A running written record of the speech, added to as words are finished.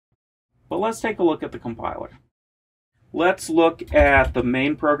But let's take a look at the compiler. Let's look at the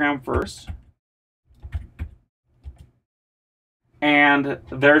main program first. And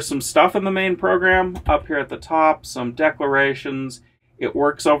there's some stuff in the main program up here at the top, some declarations. It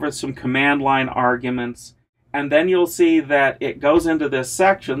works over some command line arguments. And then you'll see that it goes into this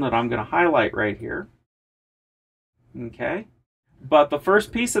section that I'm going to highlight right here. Okay. But the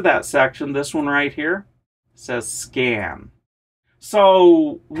first piece of that section, this one right here, says scan.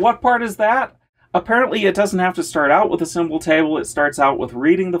 So what part is that? Apparently it doesn't have to start out with a symbol table. It starts out with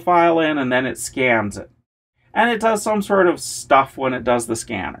reading the file in and then it scans it. And it does some sort of stuff when it does the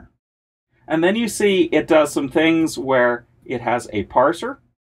scanner. And then you see it does some things where it has a parser.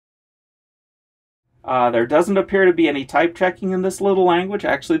 There doesn't appear to be any type checking in this little language.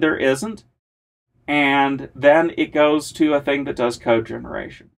 Actually, there isn't. And then it goes to a thing that does code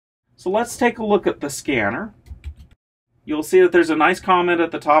generation. So let's take a look at the scanner. You'll see that there's a nice comment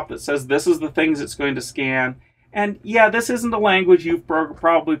at the top that says this is the things it's going to scan. And yeah, this isn't a language you've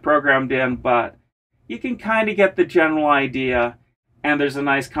probably programmed in, but you can kind of get the general idea. And there's a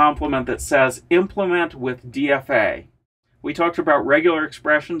nice complement that says implement with DFA. We talked about regular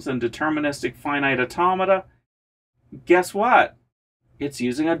expressions and deterministic finite automata. Guess what? It's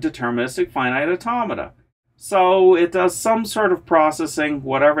using a deterministic finite automata. So it does some sort of processing,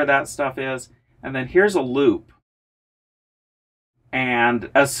 whatever that stuff is. And then here's a loop. And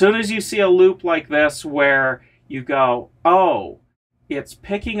as soon as you see a loop like this where you go, oh, it's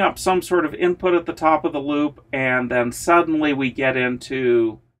picking up some sort of input at the top of the loop, and then suddenly we get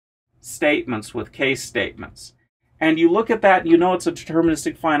into statements with case statements. And you look at that, and you know it's a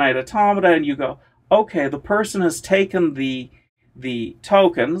deterministic finite automata, and you go, okay, the person has taken the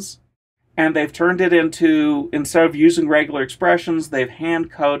tokens, and they've turned it into, instead of using regular expressions, they've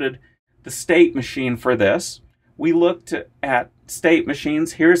hand-coded the state machine for this. We looked at state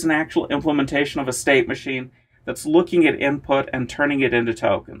machines. Here's an actual implementation of a state machine that's looking at input and turning it into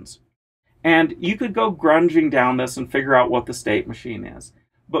tokens. And you could go grunging down this and figure out what the state machine is.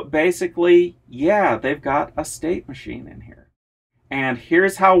 But basically, yeah, they've got a state machine in here. And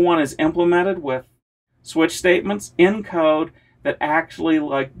here's how one is implemented with switch statements in code that actually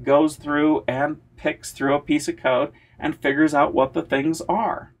goes through and picks through a piece of code and figures out what the things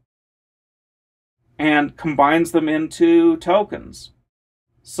are. And combines them into tokens.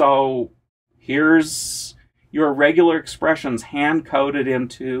 So here's your regular expressions hand-coded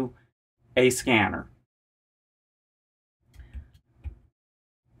into a scanner.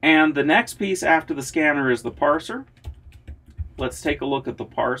 And the next piece after the scanner is the parser. Let's take a look at the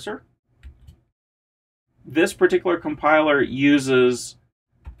parser. This particular compiler uses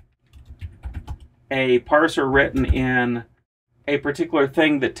a parser written in a particular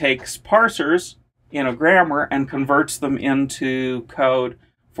thing that takes parsers in a grammar and converts them into code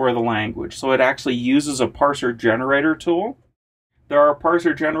for the language. So it actually uses a parser generator tool. There are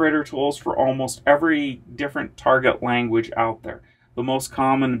parser generator tools for almost every different target language out there. The most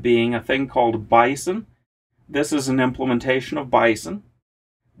common being a thing called Bison. This is an implementation of Bison,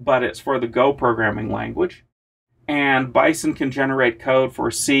 but it's for the Go programming language. And Bison can generate code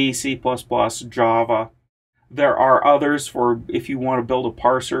for C, C++, Java. There are others for if you want to build a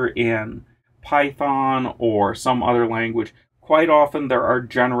parser in Python or some other language. Quite often there are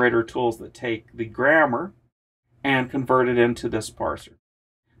generator tools that take the grammar and convert it into this parser.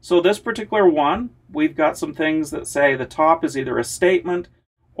 So this particular one, we've got some things that say the top is either a statement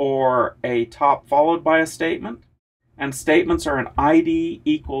or a top followed by a statement. And statements are an ID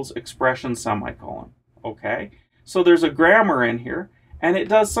equals expression semicolon. Okay? So there's a grammar in here, and it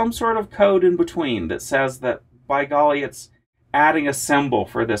does some sort of code in between that says that, by golly, it's adding a symbol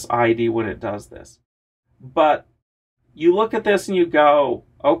for this ID when it does this. But you look at this and you go,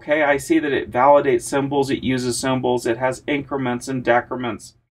 okay, I see that it validates symbols, it uses symbols, it has increments and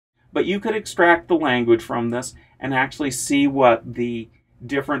decrements. But you could extract the language from this and actually see what the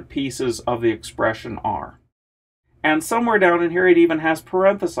different pieces of the expression are. And somewhere down in here it even has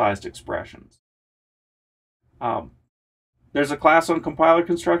parenthesized expressions. There's a class on compiler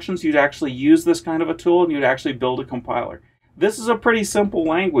constructions. You'd actually use this kind of a tool and you'd actually build a compiler. This is a pretty simple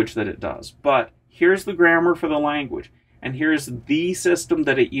language that it does, but here's the grammar for the language, and here's the system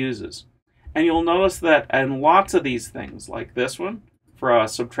that it uses. And you'll notice that in lots of these things, like this one, for a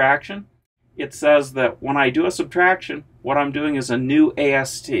subtraction, it says that when I do a subtraction, what I'm doing is a new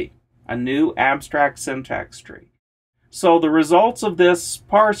AST, a new abstract syntax tree. So the results of this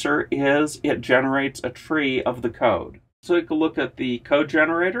parser is it generates a tree of the code. So take a look at the code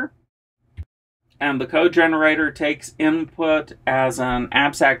generator. And the code generator takes input as an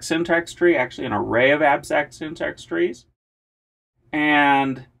abstract syntax tree, actually an array of abstract syntax trees.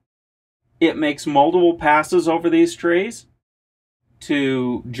 And it makes multiple passes over these trees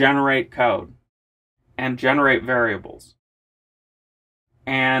to generate code and generate variables.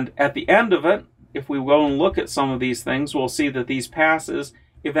 And at the end of it, if we go and look at some of these things, we'll see that these passes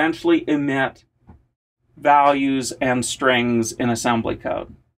eventually emit values and strings in assembly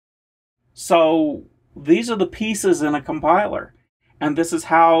code. So these are the pieces in a compiler, and this is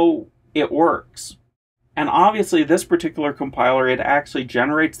how it works. And obviously this particular compiler, it actually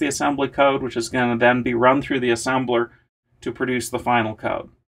generates the assembly code, which is going to then be run through the assembler to produce the final code.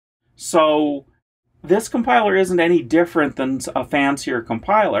 So this compiler isn't any different than a fancier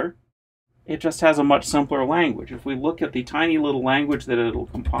compiler. It just has a much simpler language. If we look at the tiny little language that it'll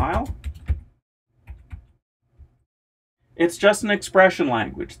compile, it's just an expression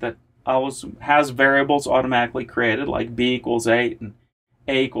language that always has variables automatically created, like b equals 8 and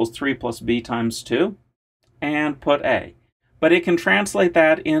a equals 3 plus b times 2, and put a. But it can translate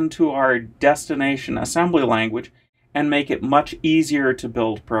that into our destination assembly language and make it much easier to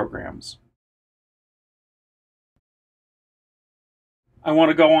build programs. I want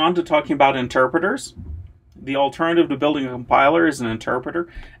to go on to talking about interpreters. The alternative to building a compiler is an interpreter.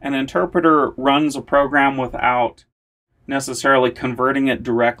 An interpreter runs a program without necessarily converting it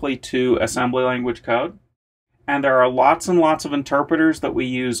directly to assembly language code. And there are lots and lots of interpreters that we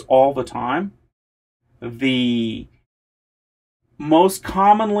use all the time. The most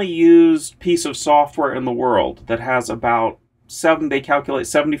commonly used piece of software in the world that has about they calculate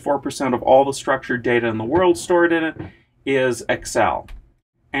 74% of all the structured data in the world stored in it is Excel.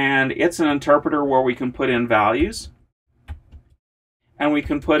 And it's an interpreter where we can put in values and we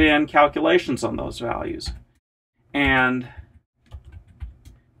can put in calculations on those values. And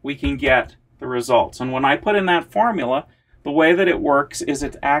we can get the results. And when I put in that formula, the way that it works is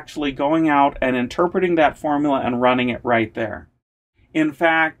it's actually going out and interpreting that formula and running it right there. In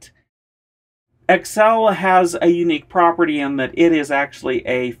fact, Excel has a unique property in that it is actually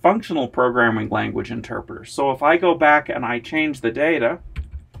a functional programming language interpreter. So if I go back and I change the data,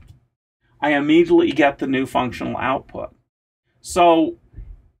 I immediately get the new functional output. So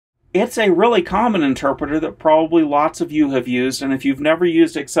it's a really common interpreter that probably lots of you have used, and if you've never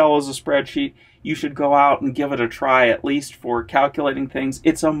used Excel as a spreadsheet, you should go out and give it a try, at least for calculating things.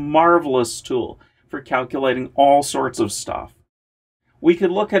 It's a marvelous tool for calculating all sorts of stuff. We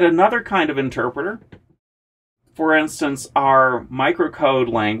could look at another kind of interpreter. For instance, our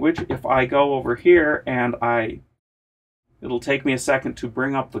microcode language. If I go over here and it'll take me a second to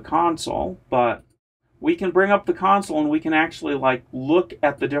bring up the console, but we can bring up the console and we can actually look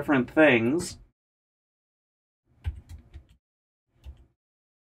at the different things.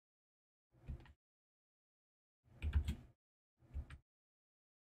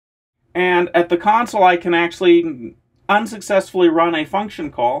 And at the console, I can actually unsuccessfully run a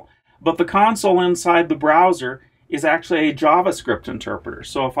function call, but the console inside the browser is actually a JavaScript interpreter.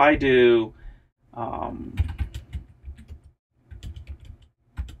 So if I do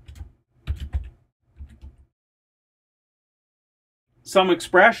some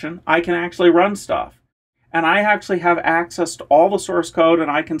expression, I can actually run stuff. And I actually have access to all the source code, and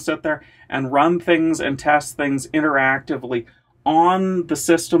I can sit there and run things and test things interactively on the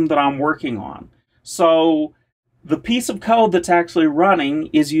system that I'm working on. So the piece of code that's actually running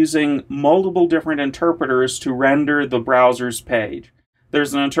is using multiple different interpreters to render the browser's page.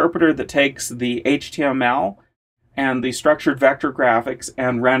 There's an interpreter that takes the HTML and the structured vector graphics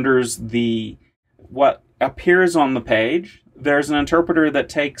and renders what appears on the page. There's an interpreter that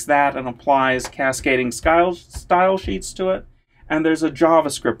takes that and applies cascading style sheets to it. And there's a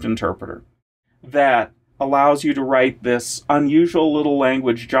JavaScript interpreter that allows you to write this unusual little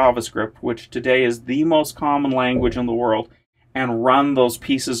language JavaScript, which today is the most common language in the world, and run those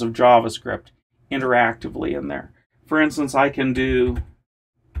pieces of JavaScript interactively in there. For instance, I can do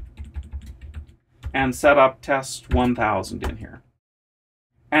and set up test 1000 in here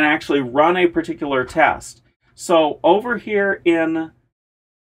and actually run a particular test. So over here in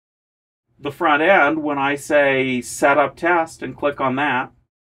the front end, when I say set up test and click on that,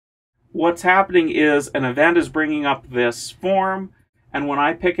 what's happening is an event is bringing up this form, and when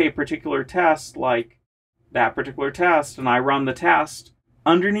I pick a particular test, like that particular test, and I run the test,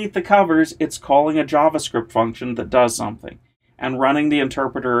 underneath the covers, it's calling a JavaScript function that does something, and running the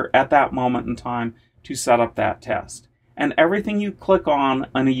interpreter at that moment in time to set up that test. And everything you click on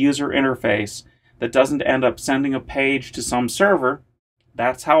a user interface that doesn't end up sending a page to some server,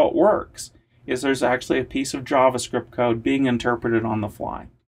 that's how it works, is there's actually a piece of JavaScript code being interpreted on the fly.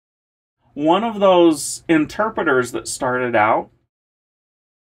 One of those interpreters that started out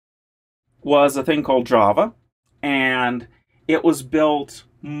was a thing called Java, and it was built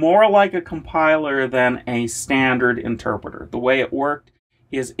more like a compiler than a standard interpreter. The way it worked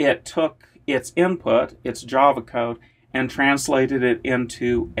is it took its input, its Java code, and translated it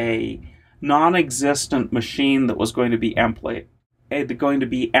into a non-existent machine that was going to be emulated.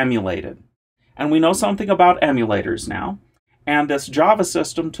 And we know something about emulators now. And this Java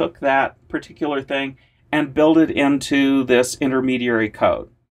system took that particular thing and built it into this intermediary code.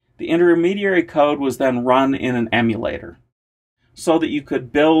 The intermediary code was then run in an emulator so that you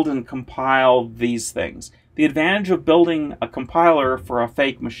could build and compile these things. The advantage of building a compiler for a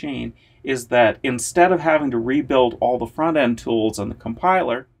fake machine is that instead of having to rebuild all the front-end tools in the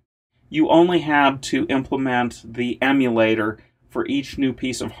compiler, you only had to implement the emulator for each new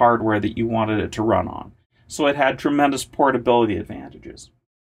piece of hardware that you wanted it to run on. So it had tremendous portability advantages.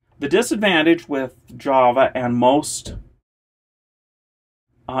 The disadvantage with Java and most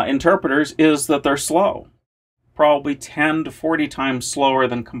interpreters is that they're slow, probably 10 to 40 times slower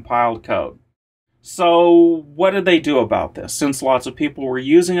than compiled code. So what did they do about this? Since lots of people were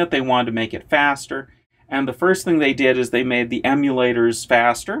using it, they wanted to make it faster. And the first thing they did is they made the emulators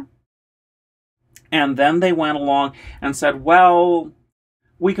faster. And then they went along and said, well,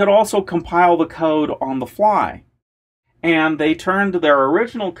 we could also compile the code on the fly. And they turned their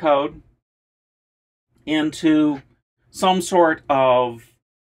original code into some sort of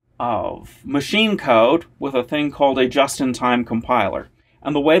machine code with a thing called a just-in-time compiler.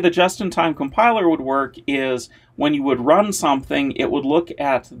 And the way the just-in-time compiler would work is when you would run something, it would look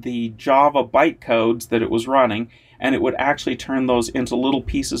at the Java bytecodes that it was running, and it would actually turn those into little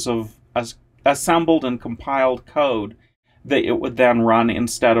pieces of assembled and compiled code that it would then run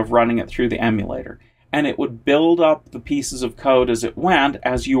instead of running it through the emulator. And it would build up the pieces of code as it went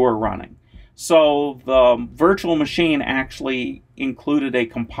as you were running. So the virtual machine actually included a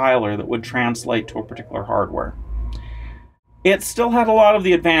compiler that would translate to a particular hardware. It still had a lot of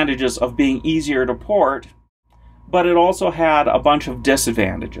the advantages of being easier to port, but it also had a bunch of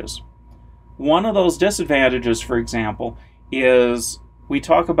disadvantages. One of those disadvantages, for example, is we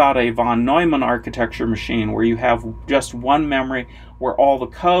talk about a von Neumann architecture machine where you have just one memory where all the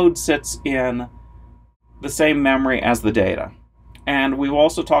code sits in the same memory as the data. And we've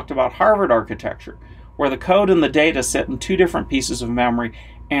also talked about Harvard architecture, where the code and the data sit in two different pieces of memory,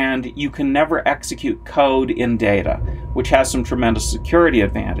 and you can never execute code in data, which has some tremendous security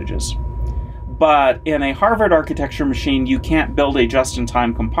advantages. But in a Harvard architecture machine, you can't build a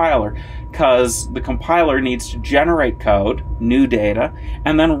just-in-time compiler because the compiler needs to generate code, new data,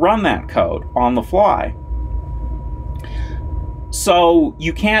 and then run that code on the fly. So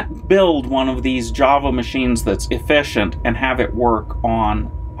you can't build one of these Java machines that's efficient and have it work on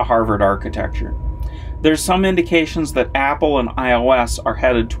a Harvard architecture. There's some indications that Apple and iOS are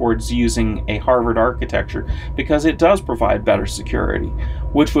headed towards using a Harvard architecture because it does provide better security,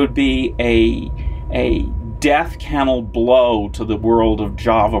 which would be a death kennel blow to the world of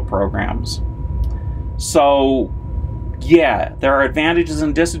Java programs. So yeah, there are advantages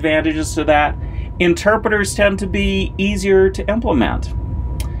and disadvantages to that. Interpreters tend to be easier to implement.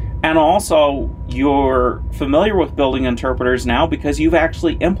 And also, you're familiar with building interpreters now because you've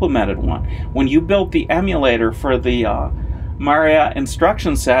actually implemented one. When you built the emulator for the Maria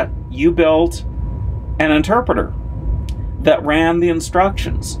instruction set, you built an interpreter that ran the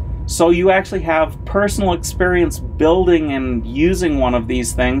instructions. So you actually have personal experience building and using one of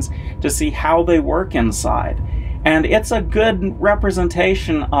these things to see how they work inside. And it's a good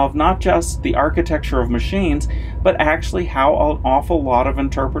representation of not just the architecture of machines, but actually how an awful lot of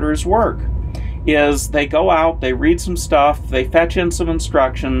interpreters work. Is they go out, they read some stuff, they fetch in some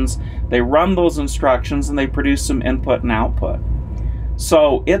instructions, they run those instructions, and they produce some input and output.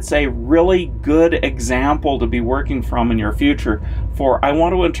 So it's a really good example to be working from in your future for, I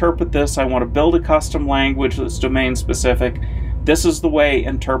want to interpret this, I want to build a custom language that's domain specific. This is the way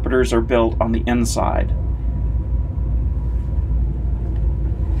interpreters are built on the inside.